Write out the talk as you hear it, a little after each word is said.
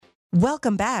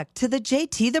Welcome back to the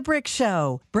JT the Brick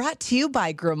Show, brought to you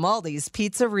by Grimaldi's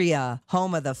Pizzeria,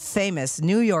 home of the famous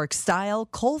New York-style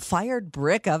coal-fired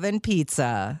brick oven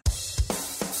pizza.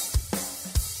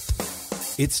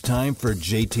 It's time for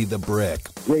JT the Brick.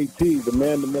 JT, the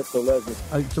man, the myth, the legend.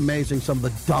 It's amazing some of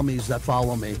the dummies that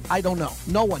follow me. I don't know.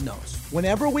 No one knows.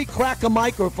 Whenever we crack a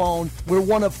microphone, we're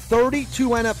one of 32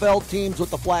 NFL teams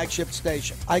with the flagship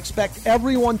station. I expect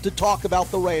everyone to talk about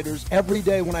the Raiders every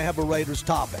day when I have a Raiders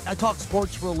topic. I talk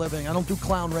sports for a living. I don't do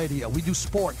clown radio. We do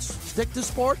sports. Stick to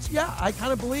sports? Yeah, I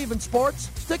kind of believe in sports.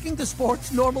 Sticking to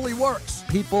sports normally works.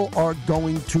 People are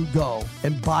going to go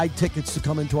and buy tickets to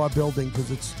come into our building because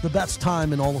it's the best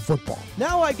time in all of football.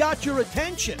 Now I got your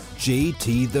attention.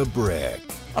 JT the Brick.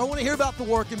 I don't want to hear about the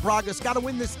work in progress. Got to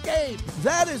win this game.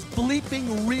 That is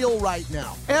bleeping real right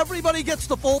now. Everybody gets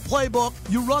the full playbook.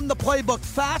 You run the playbook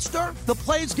faster. The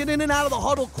plays get in and out of the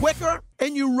huddle quicker.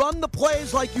 And you run the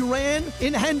plays like you ran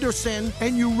in Henderson,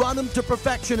 and you run them to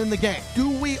perfection in the game. Do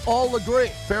we all agree?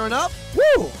 Fair enough?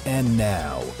 Woo! And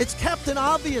now, It's Captain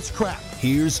Obvious crap.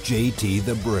 here's JT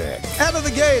the Brick. Out of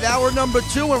the gate, hour number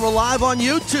 2, and we're live on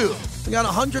YouTube. We got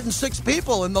 106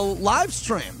 people in the live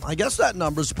stream. I guess that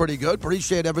number's pretty good.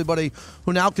 Appreciate everybody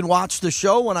who now can watch the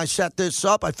show. When I set this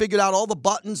up, I figured out all the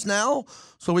buttons now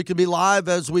so we can be live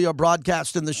as we are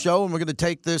broadcasting the show. And we're going to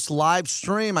take this live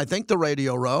stream, I think the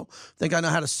Radio Row. I think I know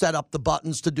how to set up the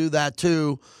buttons to do that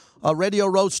too. Radio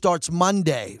Row starts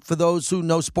Monday. For those who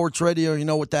know sports radio, you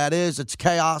know what that is. It's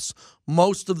chaos.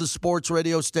 Most of the sports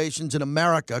radio stations in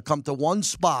America come to one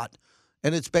spot.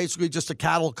 And it's basically just a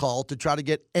cattle call to try to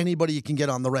get anybody you can get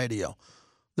on the radio.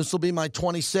 This will be my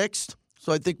 26th,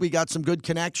 so I think we got some good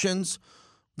connections.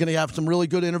 We're going to have some really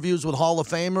good interviews with Hall of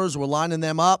Famers. We're lining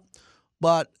them up.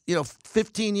 But,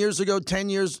 15 years ago, 10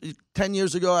 years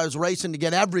ago, I was racing to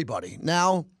get everybody.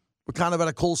 Now we're kind of at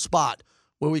a cool spot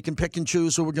where we can pick and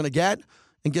choose who we're going to get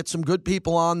and get some good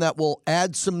people on that will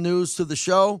add some news to the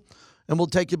show. And we'll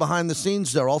take you behind the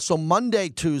scenes there. Also, Monday,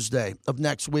 Tuesday of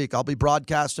next week, I'll be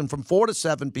broadcasting from 4 to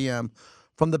 7 p.m.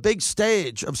 from the big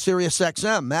stage of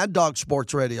SiriusXM, Mad Dog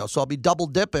Sports Radio. So I'll be double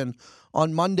dipping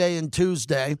on Monday and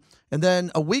Tuesday. And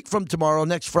then a week from tomorrow,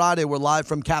 next Friday, we're live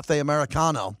from Cafe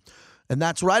Americano. And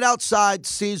that's right outside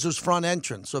Caesar's front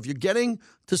entrance. So if you're getting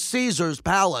to Caesar's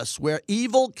Palace, where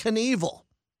Evel Knievel,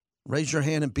 raise your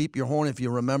hand and beep your horn if you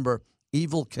remember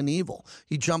Evel Knievel.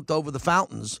 He jumped over the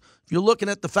fountains. If you're looking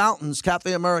at the fountains,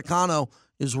 Cafe Americano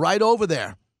is right over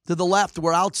there. To the left,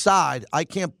 we're outside. I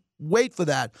can't wait for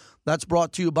that. That's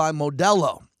brought to you by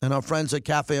Modelo and our friends at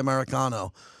Cafe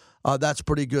Americano. That's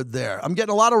pretty good there. I'm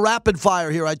getting a lot of rapid fire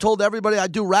here. I told everybody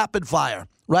I'd do rapid fire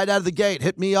right out of the gate.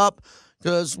 Hit me up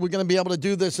because we're going to be able to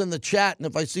do this in the chat. And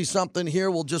if I see something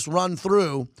here, we'll just run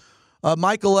through.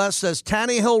 Michael S. says,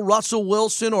 Tannehill, Russell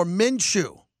Wilson, or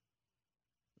Minshew?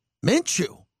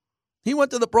 Minshew. He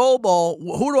went to the Pro Bowl.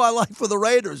 Who do I like for the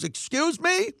Raiders? Excuse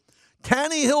me?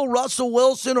 Tannehill, Russell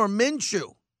Wilson, or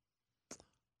Minshew?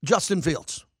 Justin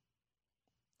Fields.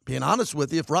 Being honest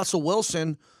with you, if Russell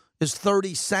Wilson is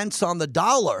 30 cents on the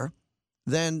dollar,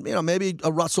 then, maybe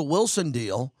a Russell Wilson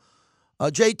deal.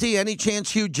 JT, any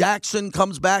chance Hugh Jackson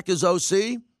comes back as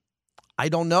OC? I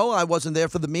don't know. I wasn't there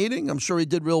for the meeting. I'm sure he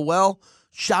did real well.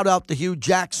 Shout out to Hugh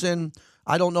Jackson.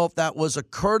 I don't know if that was a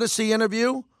courtesy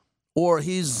interview or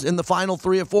he's in the final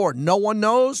 3 or 4. No one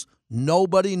knows.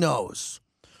 Nobody knows.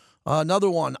 Another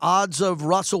one, odds of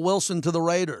Russell Wilson to the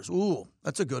Raiders. Ooh,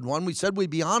 that's a good one. We said we'd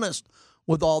be honest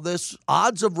with all this.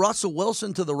 Odds of Russell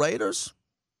Wilson to the Raiders?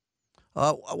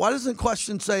 Why doesn't the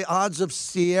question say odds of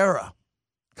Sierra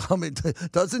coming?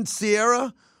 Doesn't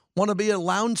Sierra want to be a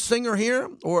lounge singer here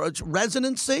or a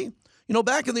residency?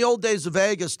 Back in the old days of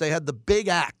Vegas, they had the big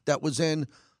act that was in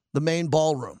the main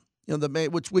ballroom.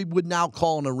 Which we would now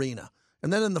call an arena.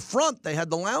 And then in the front, they had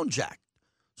the lounge act.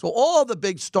 So all the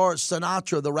big stars,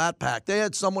 Sinatra, the Rat Pack, they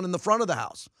had someone in the front of the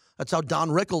house. That's how Don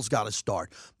Rickles got his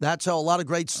start. That's how a lot of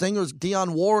great singers, Dionne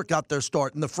Warwick, got their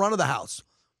start in the front of the house.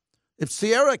 If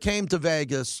Sierra came to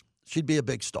Vegas, she'd be a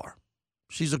big star.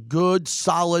 She's a good,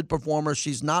 solid performer.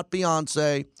 She's not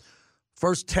Beyonce.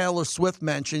 First Taylor Swift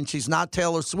mentioned. She's not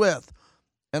Taylor Swift.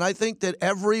 And I think that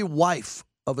every wife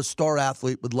of a star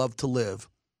athlete would love to live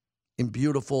in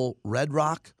beautiful Red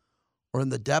Rock or in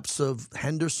the depths of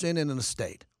Henderson in an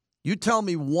estate. You tell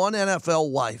me one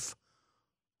NFL wife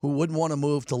who wouldn't want to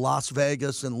move to Las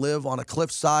Vegas and live on a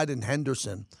cliffside in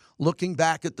Henderson, looking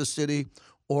back at the city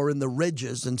or in the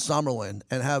ridges in Summerlin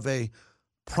and have a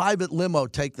private limo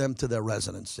take them to their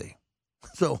residency.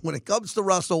 So when it comes to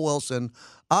Russell Wilson,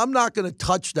 I'm not going to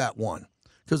touch that one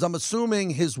because I'm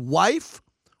assuming his wife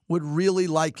would really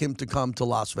like him to come to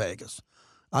Las Vegas.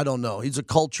 I don't know. He's a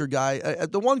culture guy.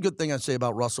 The one good thing I say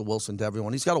about Russell Wilson to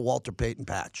everyone, he's got a Walter Payton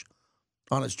patch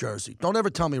on his jersey. Don't ever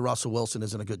tell me Russell Wilson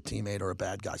isn't a good teammate or a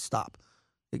bad guy. Stop.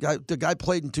 The guy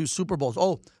played in 2 Super Bowls.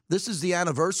 Oh, this is the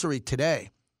anniversary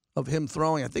today of him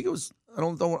throwing. I think it was,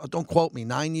 don't quote me,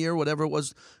 9-year, whatever it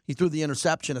was. He threw the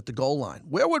interception at the goal line.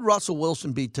 Where would Russell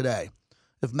Wilson be today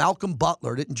if Malcolm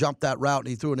Butler didn't jump that route and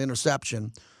he threw an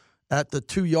interception at the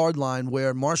 2-yard line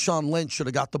where Marshawn Lynch should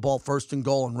have got the ball first and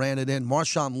goal and ran it in?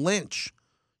 Marshawn Lynch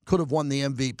could have won the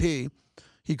MVP.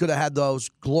 He could have had those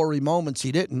glory moments.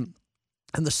 He didn't.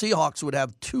 And the Seahawks would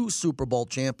have 2 Super Bowl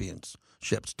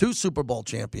championships. 2 Super Bowl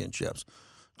championships.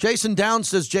 Jason Downs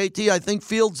says, JT, I think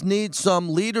Fields needs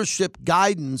some leadership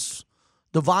guidance.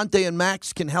 Devontae and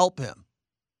Max can help him.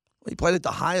 He played at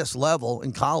the highest level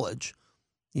in college.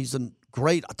 He's a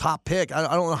top pick.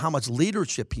 I don't know how much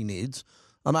leadership he needs.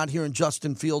 I'm out hearing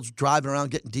Justin Fields driving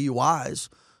around getting DUIs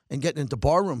and getting into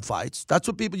barroom fights. That's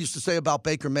what people used to say about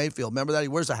Baker Mayfield. Remember that? He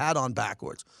wears a hat on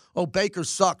backwards. Oh, Baker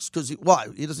sucks because he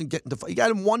doesn't get into fight. He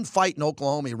got in one fight in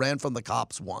Oklahoma. He ran from the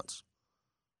cops once.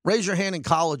 Raise your hand in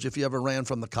college if you ever ran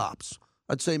from the cops.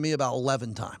 I'd say me about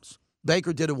 11 times.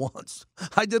 Baker did it once.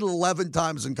 I did it 11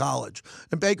 times in college.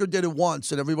 And Baker did it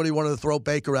once, and everybody wanted to throw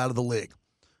Baker out of the league.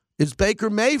 Is Baker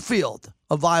Mayfield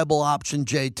a viable option,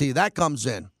 JT? That comes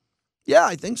in. Yeah,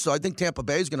 I think so. I think Tampa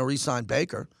Bay is going to re-sign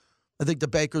Baker. I think the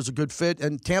Baker's a good fit,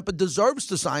 and Tampa deserves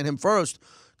to sign him first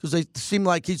because they seem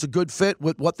like he's a good fit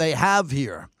with what they have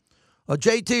here.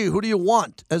 JT, who do you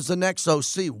want as the next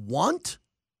OC? Want?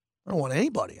 I don't want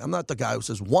anybody. I'm not the guy who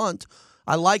says want.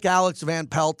 I like Alex Van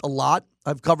Pelt a lot.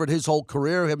 I've covered his whole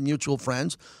career. We have mutual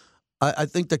friends. I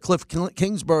think that Cliff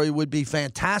Kingsbury would be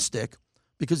fantastic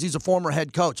because he's a former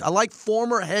head coach. I like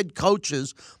former head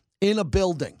coaches in a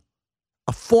building.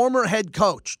 A former head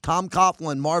coach, Tom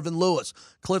Coughlin, Marvin Lewis,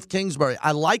 Cliff Kingsbury.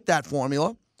 I like that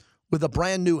formula with a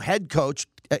brand new head coach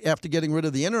after getting rid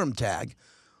of the interim tag.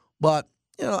 But,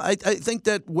 I think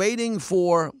that waiting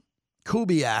for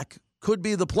Kubiak could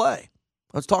be the play.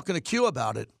 I was talking to Q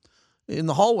about it in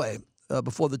the hallway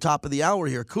before the top of the hour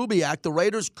here. Kubiak, the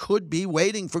Raiders could be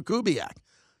waiting for Kubiak.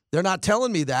 They're not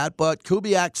telling me that, but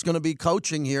Kubiak's going to be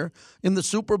coaching here in the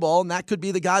Super Bowl, and that could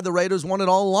be the guy the Raiders wanted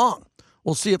all along.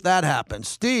 We'll see if that happens.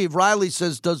 Steve Riley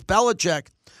says, does Belichick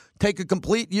take a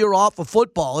complete year off of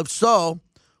football? If so,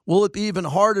 will it be even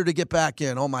harder to get back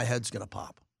in? Oh, my head's going to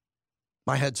pop.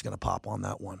 My head's going to pop on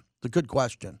that one. It's a good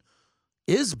question.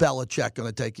 Is Belichick going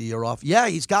to take a year off? Yeah,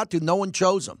 he's got to. No one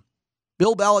chose him.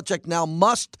 Bill Belichick now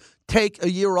must take a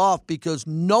year off because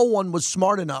no one was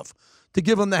smart enough to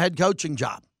give him the head coaching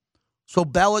job. So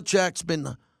Belichick's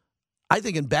been, I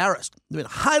think, embarrassed. They've been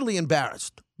highly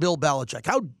embarrassed. Bill Belichick.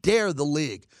 How dare the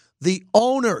league, the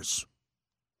owners.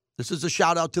 This is a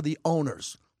shout out to the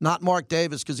owners, not Mark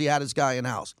Davis because he had his guy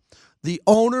in-house. The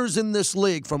owners in this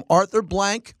league, from Arthur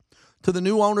Blank to the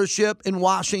new ownership in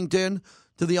Washington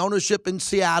to the ownership in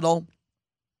Seattle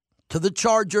to the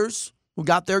Chargers, who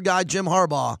got their guy Jim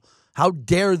Harbaugh, how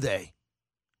dare they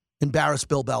embarrass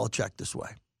Bill Belichick this way?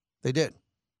 They did.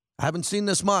 I haven't seen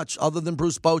this much other than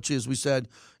Bruce Bochy, as we said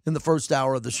in the first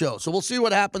hour of the show. So we'll see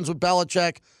what happens with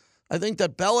Belichick. I think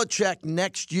that Belichick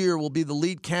next year will be the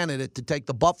lead candidate to take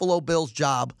the Buffalo Bills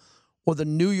job or the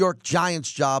New York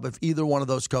Giants job if either one of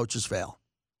those coaches fail.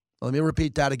 Let me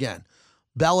repeat that again.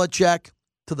 Belichick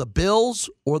to the Bills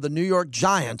or the New York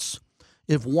Giants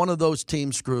if one of those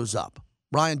teams screws up.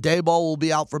 Brian Daboll will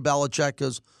be out for Belichick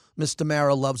because Mr.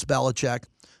 Mara loves Belichick.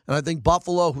 And I think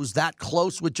Buffalo, who's that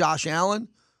close with Josh Allen,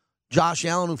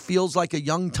 who feels like a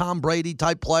young Tom Brady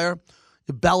type player,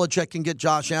 if Belichick can get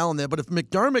Josh Allen there. But if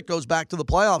McDermott goes back to the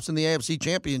playoffs in the AFC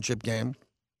Championship game,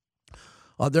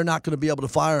 they're not going to be able to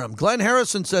fire him. Glenn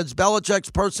Harrison says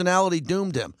Belichick's personality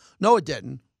doomed him. No, it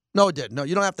didn't. No,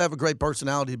 you don't have to have a great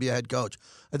personality to be a head coach.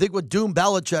 I think what doomed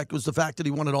Belichick was the fact that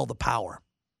he wanted all the power.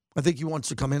 I think he wants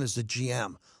to come in as the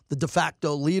GM, the de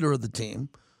facto leader of the team.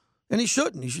 And he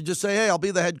shouldn't. He should just say, hey, I'll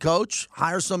be the head coach,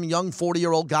 hire some young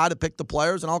 40-year-old guy to pick the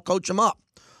players, and I'll coach them up.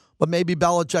 But maybe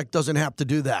Belichick doesn't have to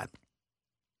do that.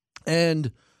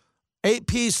 And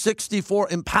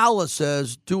AP64 Impala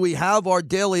says, do we have our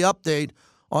daily update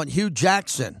on Hugh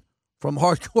Jackson from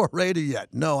Hardcore Radio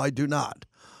yet? No, I do not.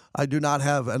 I do not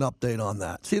have an update on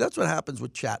that. See, that's what happens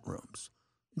with chat rooms.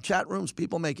 In chat rooms,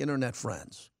 people make internet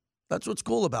friends. That's what's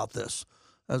cool about this,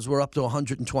 as we're up to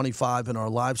 125 in our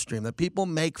live stream, that people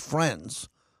make friends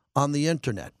on the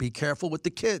internet. Be careful with the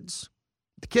kids.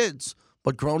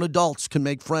 But grown adults can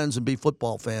make friends and be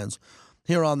football fans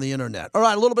here on the internet. All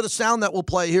right, a little bit of sound that we'll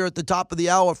play here at the top of the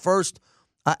hour. First,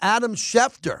 Adam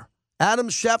Schefter. Adam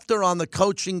Schefter on the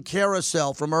coaching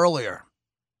carousel from earlier.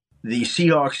 the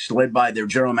Seahawks, led by their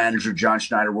general manager, John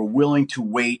Schneider, were willing to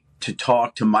wait to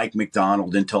talk to Mike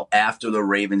McDonald until after the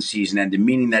Ravens season ended,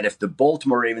 meaning that if the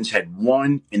Baltimore Ravens had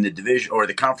won in the division or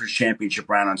the conference championship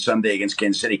round on Sunday against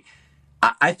Kansas City,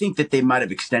 I think that they might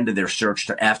have extended their search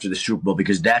to after the Super Bowl,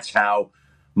 because that's how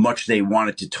much they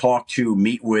wanted to talk to,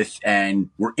 meet with, and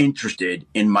were interested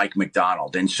in Mike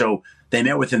McDonald. And so they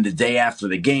met with him the day after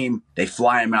the game. They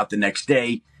fly him out the next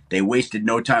day. They wasted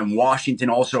no time. Washington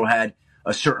also had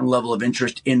a certain level of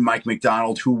interest in Mike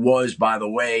McDonald, who was, by the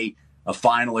way, a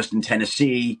finalist in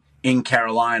Tennessee, in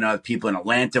Carolina. People in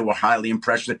Atlanta were highly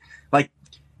impressed with it. Like,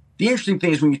 the interesting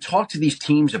thing is when you talk to these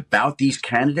teams about these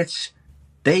candidates,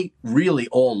 they really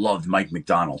all loved Mike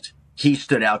McDonald. He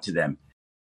stood out to them.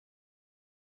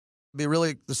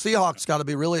 The Seahawks got to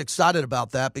be really excited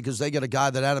about that, because they get a guy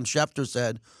that Adam Schefter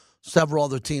said several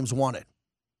other teams wanted.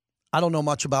 I don't know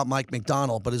much about Mike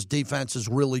McDonald, but his defense is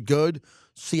really good.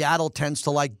 Seattle tends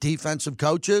to like defensive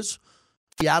coaches.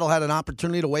 Seattle had an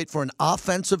opportunity to wait for an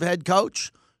offensive head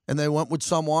coach, and they went with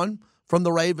someone from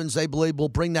the Ravens they believe will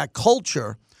bring that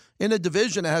culture in a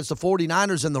division that has the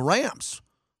 49ers and the Rams,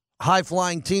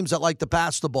 high-flying teams that like to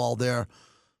pass the ball there.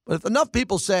 But if enough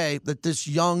people say that this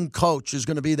young coach is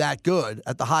going to be that good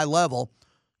at the high level,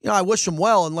 I wish him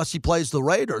well unless he plays the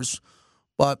Raiders.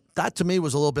 But that, to me,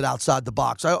 was a little bit outside the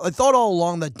box. I thought all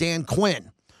along that Dan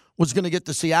Quinn was going to get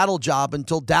the Seattle job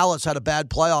until Dallas had a bad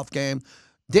playoff game.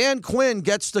 Dan Quinn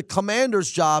gets the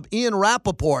Commanders job. Ian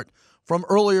Rappaport from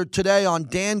earlier today on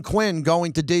Dan Quinn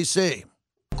going to D.C.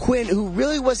 Quinn, who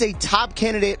really was a top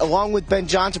candidate along with Ben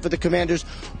Johnson for the Commanders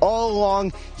all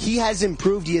along, he has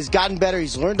improved. He has gotten better.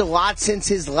 He's learned a lot since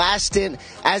his last stint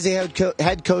as a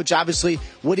head coach. Obviously,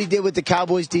 what he did with the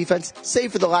Cowboys defense,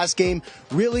 save for the last game,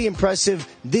 really impressive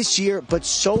this year. But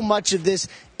so much of this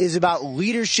is about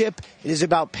leadership. It is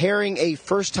about pairing a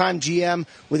first-time GM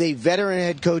with a veteran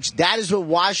head coach. That is what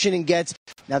Washington gets.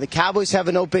 Now, the Cowboys have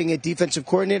an opening at defensive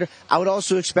coordinator. I would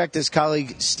also expect, as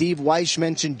colleague Steve Weiss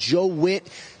mentioned, Joe Witt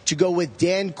to go with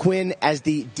Dan Quinn as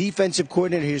the defensive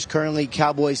coordinator. He's currently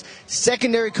Cowboys'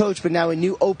 secondary coach, but now a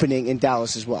new opening in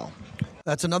Dallas as well.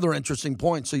 That's another interesting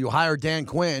point. So you hire Dan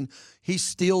Quinn. He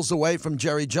steals away from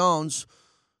Jerry Jones,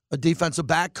 a defensive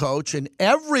back coach, and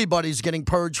everybody's getting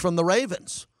purged from the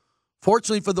Ravens.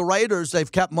 Fortunately for the Raiders,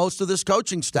 they've kept most of this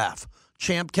coaching staff.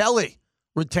 Champ Kelly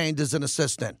retained as an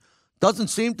assistant. Doesn't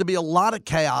seem to be a lot of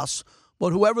chaos,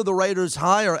 but whoever the Raiders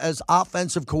hire as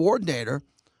offensive coordinator,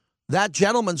 that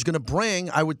gentleman's going to bring,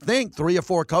 I would think, 3 or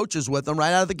 4 coaches with them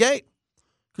right out of the gate,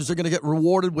 because they're going to get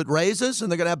rewarded with raises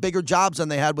and they're going to have bigger jobs than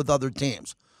they had with other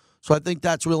teams. So I think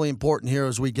that's really important here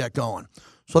as we get going.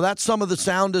 So that's some of the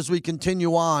sound as we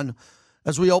continue on,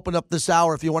 as we open up this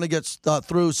hour. If you want to get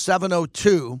through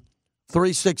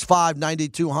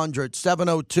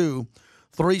 702-365-9200,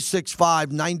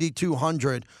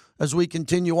 702-365-9200 as we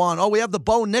continue on. Oh, we have the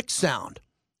Bo Nix sound.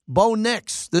 Bo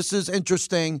Nix. This is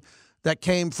interesting. That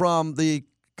came from the,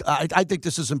 I think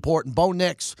this is important. Bo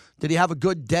Nix, did he have a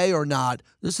good day or not?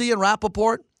 Is he in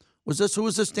Rappaport? Who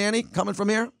was this, Danny, coming from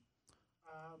here?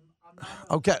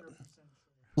 Okay.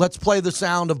 Let's play the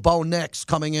sound of Bo Nix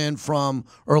coming in from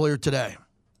earlier today.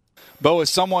 Bo,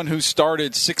 as someone who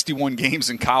started 61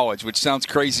 games in college, which sounds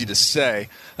crazy to say,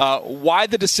 why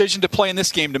the decision to play in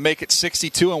this game to make it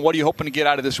 62, and what are you hoping to get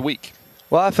out of this week?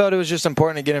 Well, I felt it was just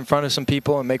important to get in front of some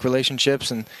people and make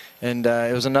relationships, and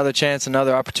it was another chance,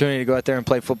 another opportunity to go out there and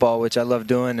play football, which I love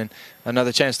doing, and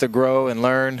another chance to grow and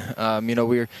learn. We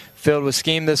were filled with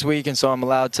scheme this week, and so I'm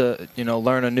allowed to,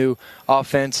 learn a new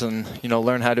offense and,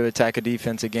 learn how to attack a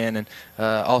defense again, and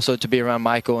also to be around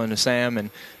Michael and Sam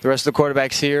and the rest of the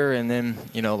quarterbacks here, and then,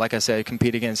 like I said,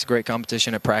 compete against great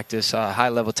competition at practice,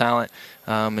 high-level talent,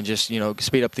 and just,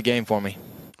 speed up the game for me.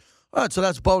 All right, so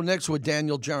that's Bo Nix with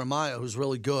Daniel Jeremiah, who's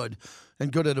really good and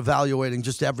good at evaluating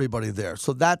just everybody there.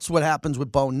 So that's what happens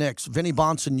with Bo Nix. Vinny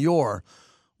Bonsignore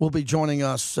will be joining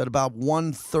us at about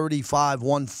 1:35,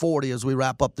 1:40 as we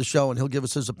wrap up the show, and he'll give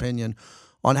us his opinion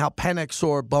on how Penix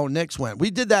or Bo Nix went.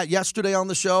 We did that yesterday on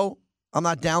the show. I'm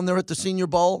not down there at the Senior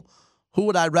Bowl. Who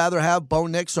would I rather have, Bo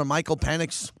Nix or Michael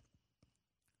Penix?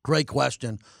 Great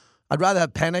question. I'd rather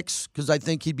have Penix because I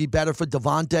think he'd be better for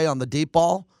Devontae on the deep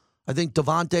ball. I think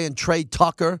Devontae and Trey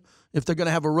Tucker, if they're going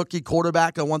to have a rookie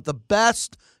quarterback, I want the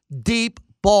best deep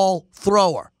ball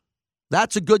thrower.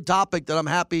 That's a good topic that I'm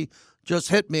happy just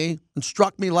hit me and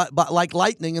struck me like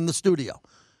lightning in the studio.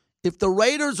 If the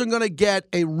Raiders are going to get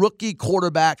a rookie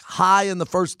quarterback high in the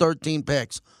first 13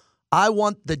 picks, I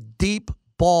want the deep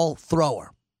ball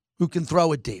thrower who can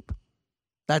throw it deep.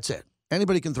 That's it.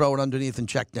 Anybody can throw it underneath and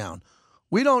check down.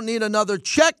 We don't need another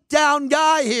check down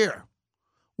guy here.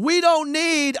 We don't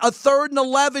need a 3rd and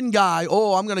 11 guy.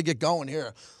 Oh, I'm going to get going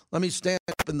here. Let me stand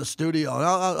up in the studio.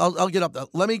 I'll get up there.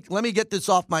 Let me get this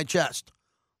off my chest.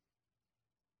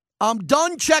 I'm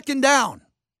done checking down.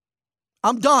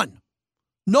 I'm done.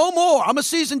 No more. I'm a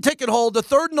season ticket holder.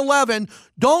 3rd and 11.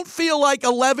 Don't feel like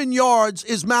 11 yards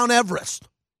is Mount Everest.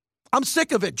 I'm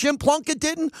sick of it. Jim Plunkett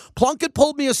didn't. Plunkett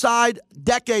pulled me aside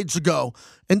decades ago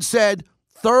and said,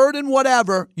 3rd and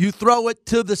whatever, you throw it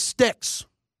to the sticks.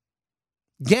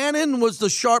 Gannon was the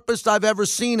sharpest I've ever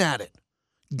seen at it.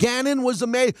 Gannon was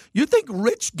amazing. You think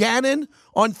Rich Gannon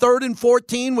on 3rd and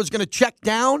 14 was going to check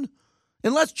down?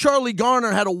 Unless Charlie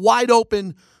Garner had a wide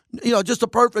open, just a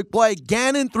perfect play,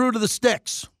 Gannon threw to the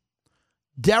sticks.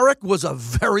 Derek was a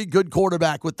very good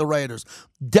quarterback with the Raiders.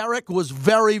 Derek was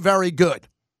very, very good.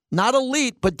 Not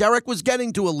elite, but Derek was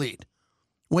getting to elite.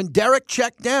 When Derek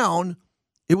checked down,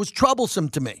 it was troublesome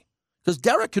to me because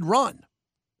Derek could run.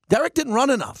 Derek didn't run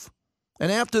enough.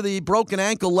 And after the broken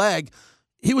ankle leg,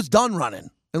 he was done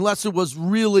running unless it was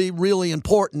really, really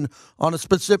important on a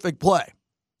specific play.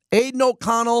 Aiden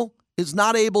O'Connell is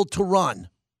not able to run.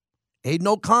 Aiden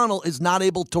O'Connell is not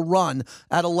able to run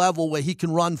at a level where he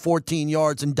can run 14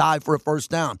 yards and dive for a first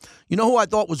down. You know who I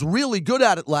thought was really good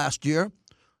at it last year?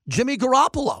 Jimmy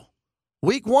Garoppolo.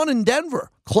 Week 1 in Denver.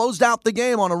 Closed out the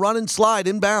game on a run and slide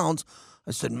inbounds.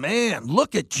 I said, man,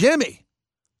 look at Jimmy.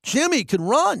 Jimmy can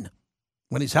run.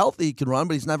 When he's healthy, he can run,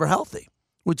 but he's never healthy,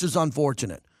 which is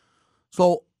unfortunate.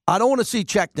 So I don't want to see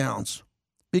checkdowns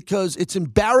because it's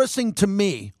embarrassing to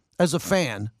me as a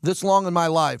fan this long in my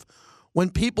life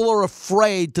when people are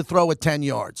afraid to throw it 10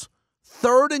 yards.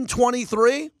 3rd and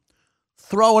 23,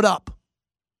 throw it up.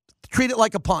 Treat it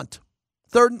like a punt.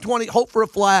 3rd and 20, hope for a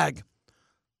flag.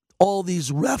 All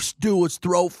these refs do is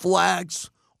throw flags.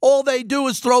 All they do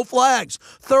is throw flags.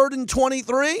 3rd and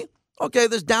 23, okay,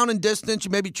 this down and distance,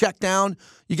 you maybe check down,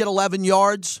 you get 11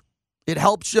 yards. It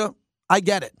helps you. I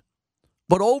get it.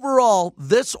 But overall,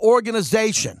 this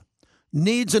organization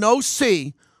needs an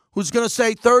OC who's going to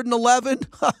say 3rd and 11?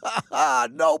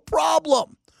 No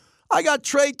problem. I got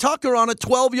Trey Tucker on a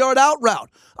 12-yard out route.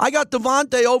 I got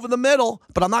Devontae over the middle,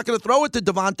 but I'm not going to throw it to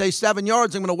Devontae 7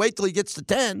 yards. I'm going to wait till he gets to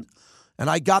 10. And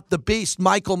I got the beast,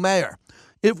 Michael Mayer.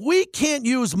 If we can't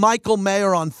use Michael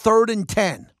Mayer on 3rd and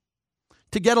 10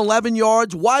 to get 11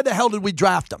 yards, why the hell did we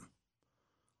draft him?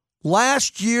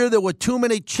 Last year, there were too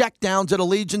many checkdowns at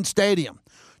Allegiant Stadium.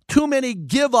 Too many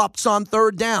give-ups on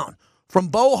 3rd down. From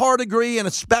Bo Hardigree and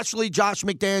especially Josh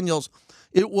McDaniels,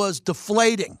 it was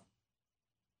deflating.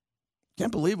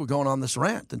 Can't believe we're going on this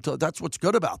rant. That's what's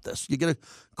good about this. You get a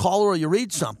caller or you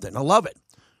read something. I love it.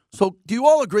 So do you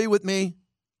all agree with me?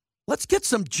 Let's get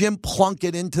some Jim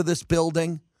Plunkett into this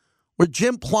building where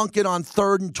Jim Plunkett on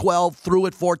 3rd and 12 threw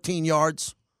it 14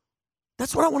 yards.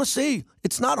 That's what I want to see.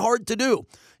 It's not hard to do.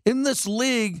 In this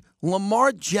league,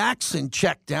 Lamar Jackson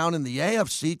checked down in the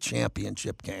AFC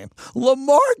Championship game.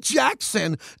 Lamar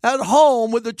Jackson at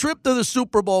home with a trip to the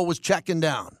Super Bowl was checking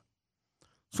down.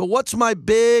 So what's my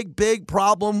big, big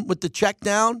problem with the check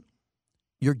down?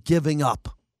 You're giving up.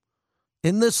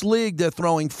 In this league, they're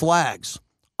throwing flags.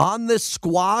 On this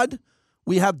squad,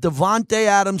 we have Devontae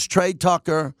Adams, Trey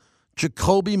Tucker,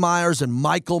 Jacoby Myers, and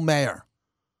Michael Mayer.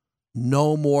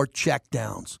 No more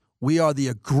checkdowns. We are the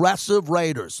aggressive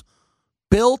Raiders,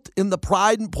 built in the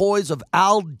pride and poise of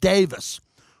Al Davis.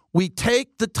 We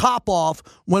take the top off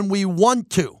when we want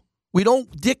to. We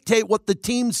don't dictate what the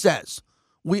team says.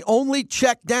 We only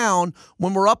check down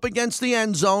when we're up against the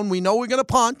end zone. We know we're going to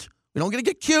punt. We don't get to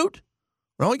get cute.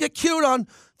 We don't get cute on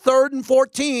 3rd and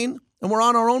 14, and we're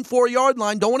on our own 4-yard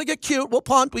line. Don't want to get cute. We'll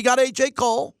punt. We got A.J.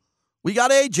 Cole. We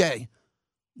got A.J.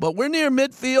 But we're near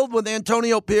midfield with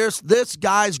Antonio Pierce. This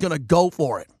guy's going to go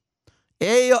for it.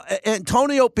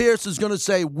 Antonio Pierce is going to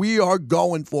say, we are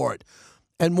going for it.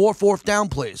 And more 4th down,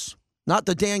 please. Not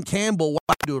the Dan Campbell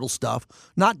doodle stuff.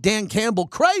 Not Dan Campbell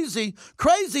crazy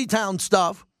town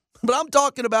stuff. But I'm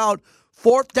talking about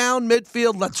 4th down,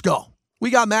 midfield, let's go.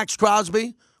 We got Max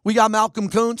Crosby. We got Malcolm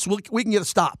Kuntz. We can get a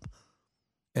stop.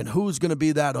 And who's going to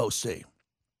be that OC?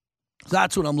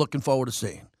 That's what I'm looking forward to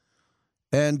seeing.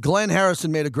 And Glenn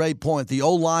Harrison made a great point. The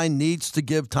O-line needs to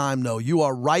give time. No, you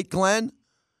are right, Glenn.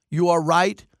 You are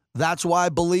right. That's why I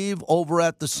believe over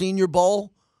at the Senior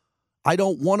Bowl, I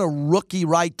don't want a rookie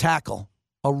right tackle.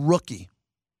 A rookie.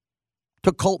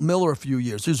 Took Colt Miller a few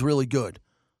years. He was really good.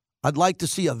 I'd like to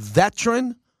see a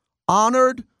veteran,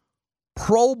 honored,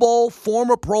 Pro Bowl,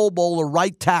 former Pro Bowler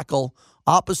right tackle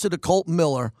opposite of Colt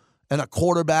Miller and a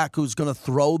quarterback who's going to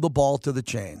throw the ball to the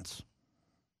chains.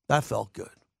 That felt good.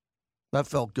 That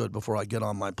felt good before I get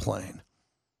on my plane.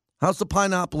 How's the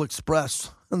Pineapple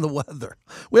Express? and the weather.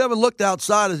 We haven't looked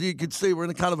outside. As you can see, we're in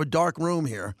a kind of a dark room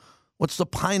here. What's the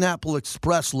Pineapple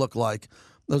Express look like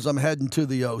as I'm heading to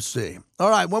the OC? All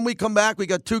right, when we come back, we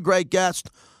got two great guests.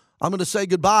 I'm going to say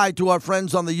goodbye to our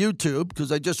friends on the YouTube because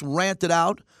they just ranted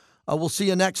out. We'll see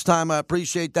you next time. I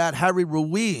appreciate that. Harry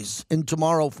Ruiz in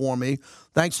tomorrow for me.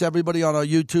 Thanks to everybody on our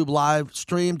YouTube live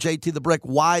stream. JT the Brick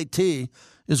YT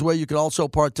is where you can also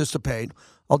participate.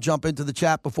 I'll jump into the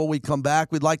chat before we come back.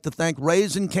 We'd like to thank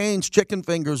Raising Cane's Chicken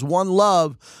Fingers, One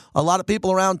Love. A lot of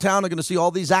people around town are going to see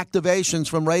all these activations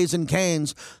from Raising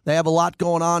Cane's. They have a lot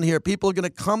going on here. People are going to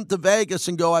come to Vegas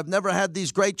and go, I've never had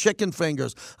these great chicken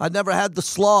fingers. I've never had the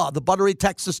slaw, the buttery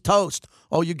Texas toast.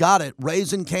 Oh, you got it.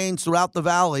 Raising Cane's throughout the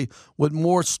valley with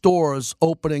more stores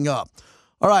opening up.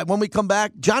 All right, when we come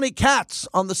back, Johnny Katz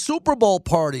on the Super Bowl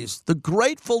parties, the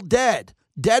Grateful Dead,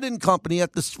 Dead and Company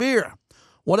at the Sphere.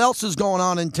 What else is going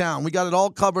on in town? We got it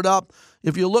all covered up.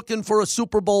 If you're looking for a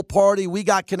Super Bowl party, we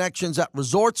got connections at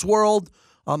Resorts World,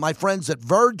 my friends at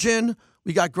Virgin.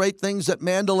 We got great things at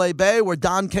Mandalay Bay where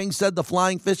Don King said the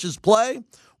Flying Fishes play.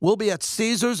 We'll be at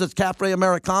Caesars at Cafe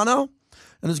Americano.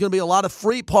 And there's going to be a lot of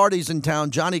free parties in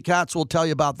town. Johnny Katz will tell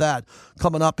you about that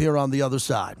coming up here on the other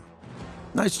side.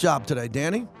 Nice job today,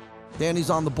 Danny.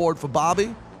 Danny's on the board for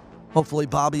Bobby. Hopefully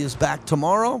Bobby is back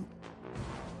tomorrow.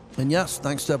 And yes,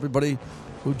 thanks to everybody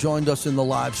who joined us in the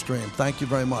live stream. Thank you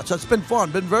very much. That's been fun.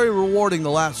 Been very rewarding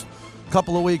the last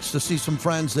couple of weeks to see some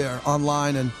friends there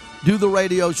online and do the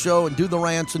radio show and do the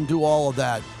rants and do all of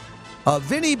that.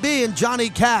 Vinny B and Johnny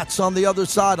Katz on the other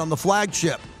side on the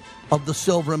flagship of the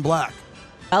Silver and Black.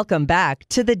 Welcome back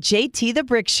to the JT the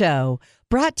Brick Show,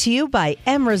 brought to you by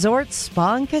M Resort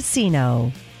Spa and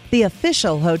Casino, the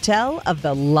official hotel of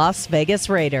the Las Vegas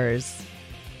Raiders.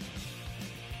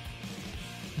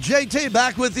 JT,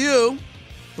 back with you.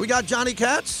 We got Johnny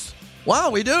Katz? Wow,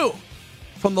 we do.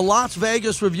 From the Las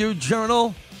Vegas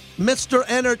Review-Journal, Mr.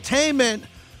 Entertainment.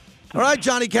 All right,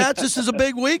 Johnny Katz, this is a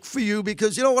big week for you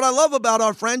because, you know, what I love about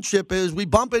our friendship is we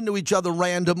bump into each other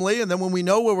randomly, and then when we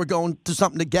know where we're going to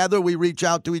something together, we reach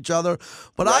out to each other.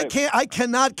 But right. I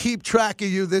cannot keep track of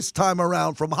you this time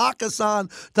around, from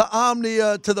Hakkasan to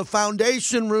Omnia to the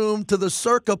Foundation Room to the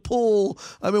Circa Pool.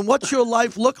 I mean, what's your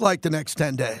life look like the next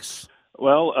 10 days?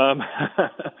 Well,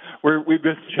 we've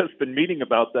just been meeting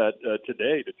about that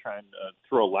today to try and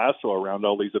throw a lasso around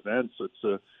all these events.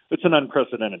 It's an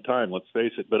unprecedented time, let's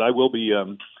face it. But I will be,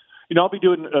 I'll be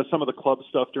doing some of the club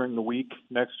stuff during the week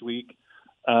next week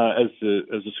as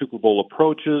the Super Bowl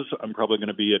approaches. I'm probably going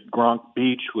to be at Gronk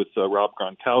Beach with Rob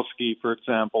Gronkowski, for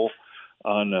example,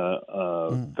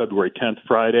 on February 10th,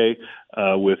 Friday,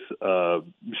 with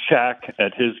Shaq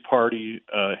at his party,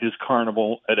 his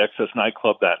carnival at Excess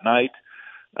Nightclub that night.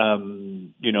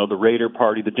 The Raider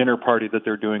party, the dinner party that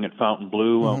they're doing at Fountain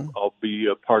Blue. I'll be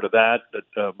a part of that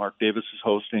Mark Davis is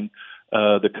hosting.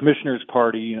 The Commissioner's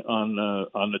party on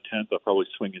the 10th, I'll probably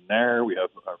swing in there. We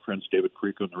have our friends David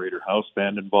Perico and the Raider House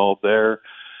Band involved there.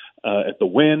 At the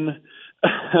Wynn.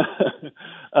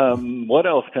 What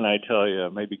else can I tell you?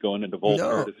 Maybe going into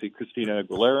Voltaire to see Christina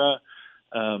Aguilera.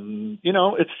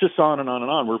 It's just on and on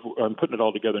and on. I'm putting it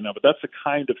all together now, but that's the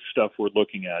kind of stuff we're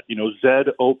looking at. Zed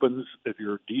opens, if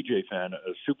you're a DJ fan,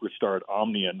 a Superstar at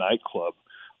Omnia nightclub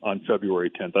on February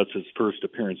 10th. That's his first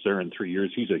appearance there in 3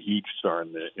 years. He's a huge star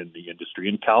in the industry.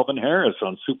 And Calvin Harris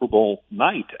on Super Bowl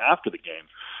night after the game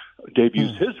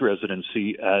debuts his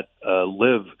residency at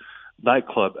Live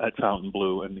nightclub at Fountain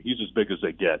Blue, and he's as big as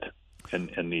they get in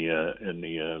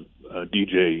the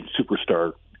DJ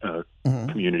Superstar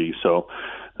community. So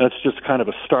that's just kind of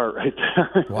a start right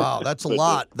there. Wow, that's a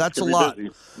lot. That's a lot.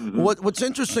 What's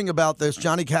interesting about this,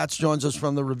 Johnny Katz joins us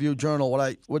from the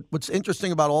Review-Journal. What's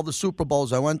interesting about all the Super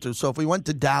Bowls I went to, so if we went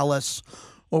to Dallas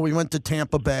or we went to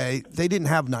Tampa Bay, they didn't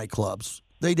have nightclubs.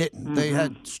 They didn't. They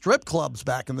had strip clubs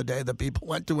back in the day that people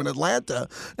went to in Atlanta,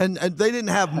 and they didn't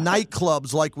have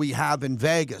nightclubs like we have in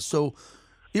Vegas. So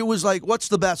it was like, what's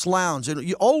the best lounge? And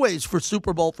you always, for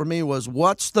Super Bowl for me, was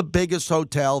what's the biggest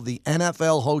hotel, the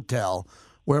NFL hotel,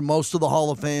 where most of the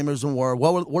Hall of Famers were.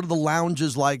 What are the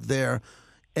lounges like there?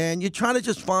 And you try to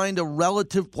just find a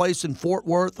relative place in Fort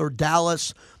Worth or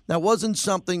Dallas that wasn't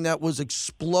something that was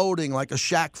exploding like a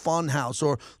Shaq Funhouse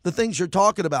or the things you're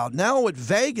talking about. Now at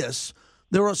Vegas,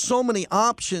 there are so many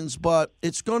options, but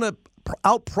it's going to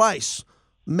outprice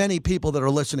many people that are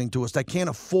listening to us that can't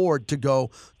afford to go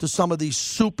to some of these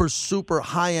super, super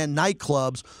high-end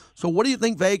nightclubs. So what do you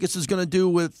think Vegas is going to do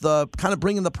with kind of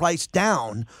bringing the price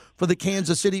down for the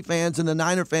Kansas City fans and the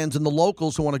Niner fans and the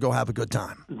locals who want to go have a good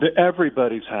time?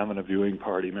 Everybody's having a viewing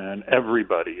party, man.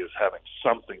 Everybody is having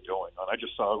something going on. I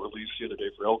just saw a release the other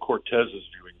day for El Cortez's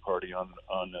viewing party on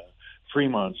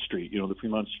Fremont Street. The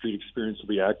Fremont Street experience will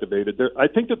be activated. I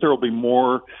think that there will be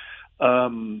more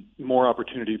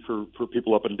opportunity for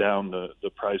people up and down the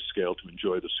price scale to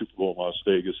enjoy the Super Bowl in Las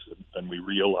Vegas than we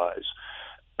realize.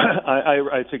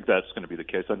 I think that's going to be the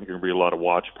case. I think there will be a lot of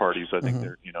watch parties. I think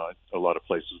a lot of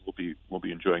places will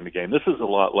be enjoying the game. This is a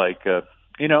lot like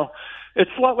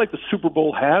it's a lot like the Super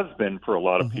Bowl has been for a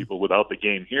lot of people without the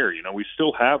game here. We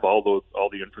still have all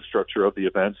the infrastructure of the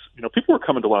events. People were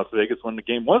coming to Las Vegas when the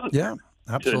game wasn't. Yeah,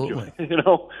 absolutely.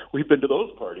 We've been to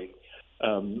those parties.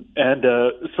 So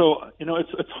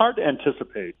it's hard to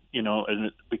anticipate,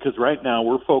 because right now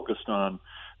we're focused on,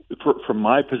 from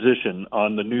my position,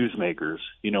 on the newsmakers.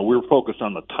 We're focused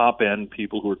on the top end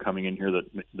people who are coming in here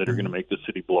that are going to make the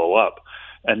city blow up.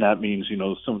 And that means,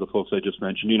 some of the folks I just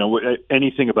mentioned,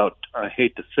 anything about, I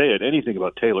hate to say it, anything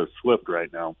about Taylor Swift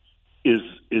right now is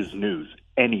news.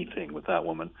 Anything with that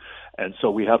woman. And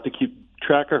so we have to keep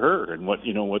track of her and what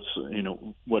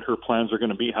her plans are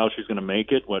going to be, how she's going to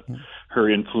make it, what her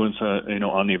influence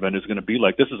on the event is going to be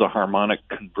like. This is a harmonic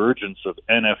convergence of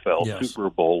NFL, yes, Super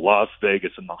Bowl, Las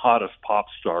Vegas, and the hottest pop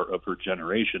star of her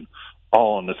generation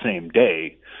all on the same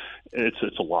day. It's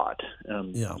a lot.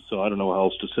 So I don't know how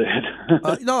else to say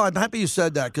it. No, I'm happy you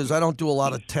said that, because I don't do a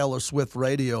lot of Taylor Swift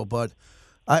radio, but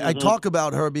I talk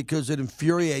about her because it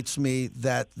infuriates me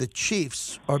that the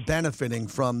Chiefs are benefiting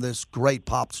from this great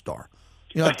pop star.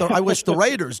 I wish the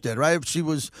Raiders did, right? If she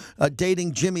was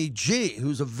dating Jimmy G,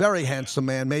 who's a very handsome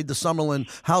man, made the Summerlin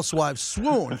housewives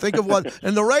swoon. Think of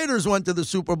and the Raiders went to the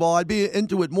Super Bowl. I'd be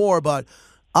into it more, but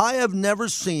I have never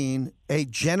seen a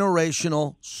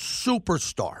generational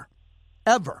superstar,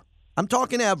 ever. I'm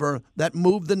talking ever, that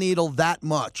moved the needle that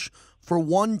much for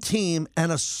one team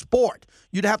and a sport.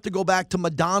 You'd have to go back to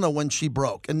Madonna when she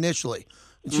broke initially.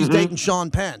 She's dating Sean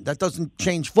Penn. That doesn't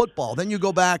change football. Then you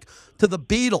go back to the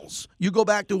Beatles. You go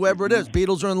back to whoever it is.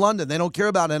 Beatles are in London. They don't care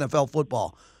about NFL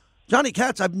football. Johnny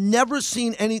Katz, I've never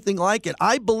seen anything like it.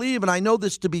 I believe, and I know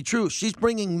this to be true, she's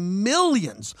bringing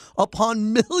millions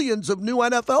upon millions of new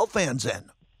NFL fans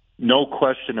in. No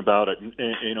question about it.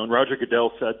 And Roger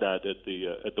Goodell said that at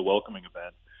the welcoming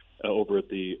event over at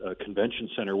the Convention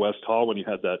Center West Hall when you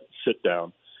had that sit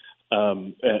down.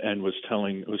 And was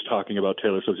talking about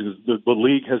Taylor Swift. The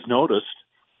league has noticed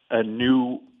a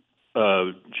new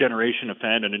generation of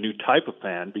fan and a new type of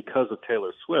fan because of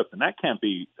Taylor Swift, and that can't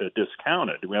be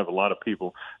discounted. We have a lot of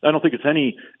people. I don't think it's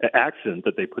any accident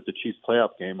that they put the Chiefs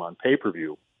playoff game on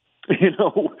pay-per-view,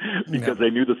 because they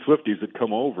knew the Swifties would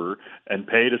come over and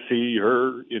pay to see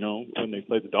her, when they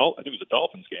played I think it was a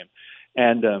Dolphins game.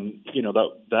 And,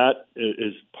 that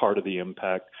is part of the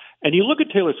impact. And you look at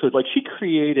Taylor Swift, like she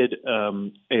created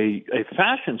a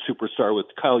fashion superstar with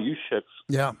Kyle Juszczyk's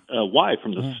wife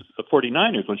from the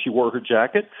 49ers when she wore her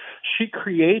jacket. She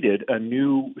created a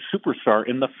new superstar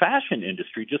in the fashion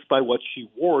industry just by what she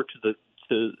wore to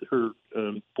her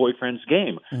boyfriend's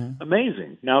game.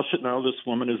 Amazing. Now this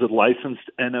woman is a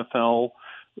licensed NFL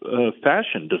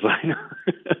fashion designer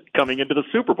coming into the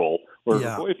Super Bowl where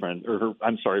her boyfriend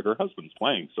her husband's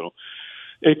playing. So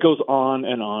it goes on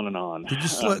and on and on.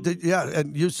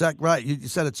 And you said, right, you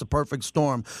said it's a perfect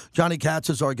storm. Johnny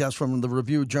Katz is our guest from the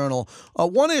Review-Journal.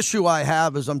 One issue I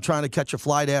have is I'm trying to catch a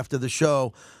flight after the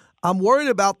show. I'm worried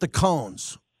about the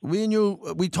cones.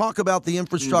 We talk about the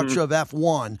infrastructure of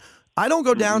F1. I don't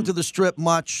go down to the Strip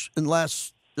much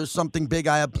unless there's something big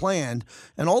I have planned.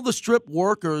 And all the Strip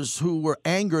workers who were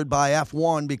angered by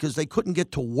F1 because they couldn't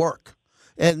get to work.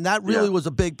 And that really was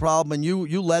a big problem, and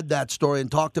you led that story and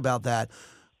talked about that.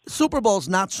 Super Bowl's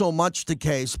not so much the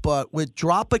case, but with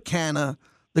Tropicana,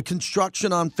 the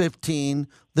construction on 15,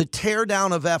 the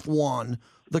teardown of F1,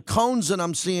 the cones that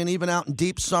I'm seeing even out in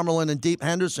Deep Summerlin and Deep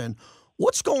Henderson,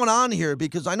 what's going on here?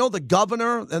 Because I know the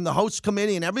governor and the host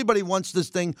committee and everybody wants this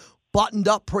thing buttoned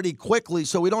up pretty quickly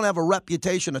so we don't have a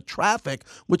reputation of traffic,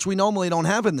 which we normally don't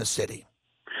have in the city.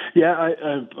 Yeah,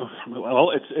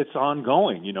 well, it's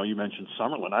ongoing. You mentioned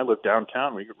Summerlin. I live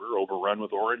downtown. We're overrun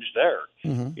with orange there.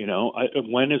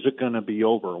 When is it going to be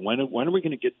over? When are we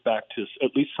going to get back to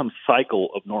at least some cycle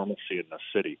of normalcy in the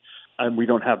city? And we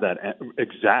don't have that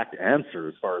exact answer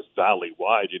as far as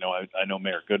valley-wide. I know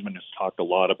Mayor Goodman has talked a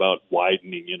lot about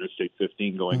widening Interstate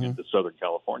 15 going into Southern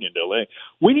California and L.A.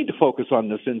 We need to focus on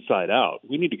this inside out.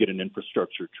 We need to get an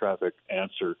infrastructure traffic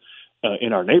answer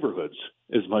in our neighborhoods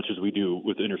as much as we do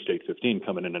with Interstate 15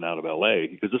 coming in and out of LA,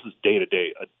 because this is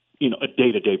day-to-day, a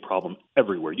day-to-day problem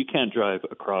everywhere. You can't drive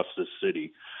across this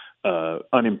city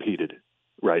unimpeded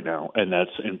right now, and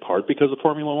that's in part because of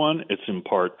Formula One. It's in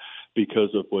part because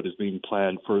of what is being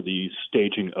planned for the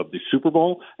staging of the Super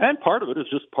Bowl, and part of it is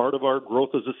just part of our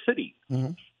growth as a city.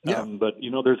 Yeah. But,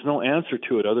 there's no answer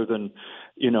to it other than,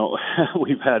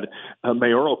 we've had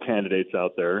mayoral candidates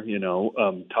out there,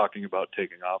 talking about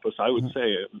taking office. I would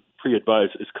say pre-advise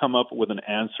is come up with an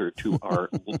answer to our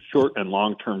short and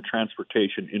long-term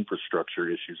transportation infrastructure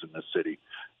issues in this city.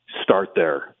 Start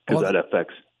there, because that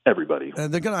affects everybody.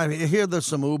 And they're going to hear there's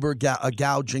some Uber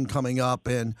gouging coming up.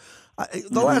 And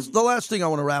the last thing I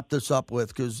want to wrap this up with,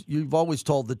 because you've always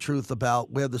told the truth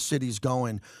about where the city's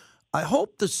going. I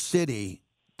hope the city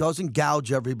doesn't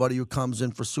gouge everybody who comes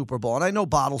in for Super Bowl. And I know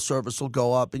bottle service will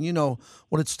go up, and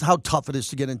how tough it is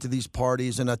to get into these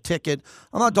parties, and a ticket.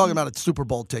 I'm not talking about a Super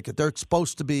Bowl ticket. They're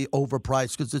supposed to be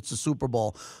overpriced because it's the Super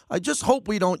Bowl. I just hope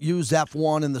we don't use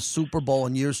F1 and the Super Bowl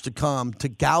in years to come to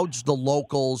gouge the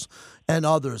locals and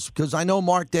others, because I know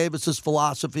Mark Davis's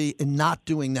philosophy in not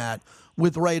doing that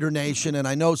with Raider Nation, and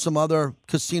I know some other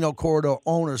casino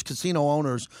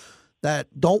owners that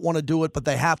don't want to do it, but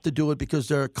they have to do it because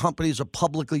their companies are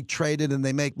publicly traded and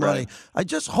they make money. Right. I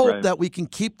just hope that we can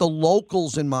keep the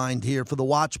locals in mind here for the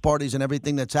watch parties and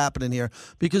everything that's happening here,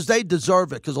 because they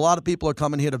deserve it, because a lot of people are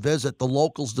coming here to visit. The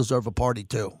locals deserve a party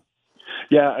too.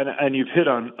 Yeah, and you've hit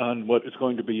on what is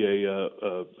going to be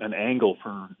an angle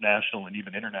for national and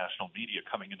even international media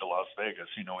coming into Las Vegas.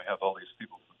 We have all these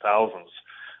people, thousands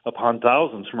upon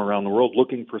thousands from around the world,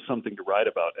 looking for something to write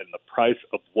about, and the price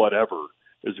of whatever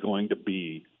is going to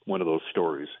be one of those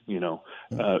stories.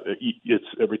 It's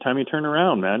every time you turn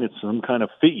around, man, it's some kind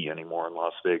of fee anymore in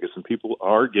Las Vegas, and people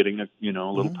are getting a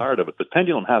little tired of it. The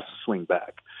pendulum has to swing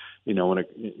back. When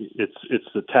it's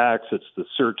the tax, it's the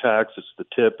surtax, it's the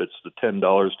tip, it's the $10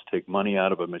 to take money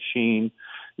out of a machine.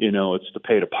 It's to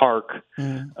pay to park.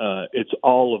 It's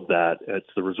all of that. It's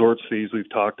the resorts fees we've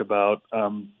talked about.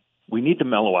 We need to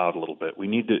mellow out a little bit. We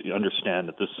need to understand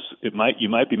that you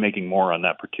might be making more on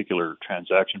that particular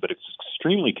transaction, but it's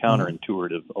extremely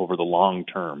counterintuitive over the long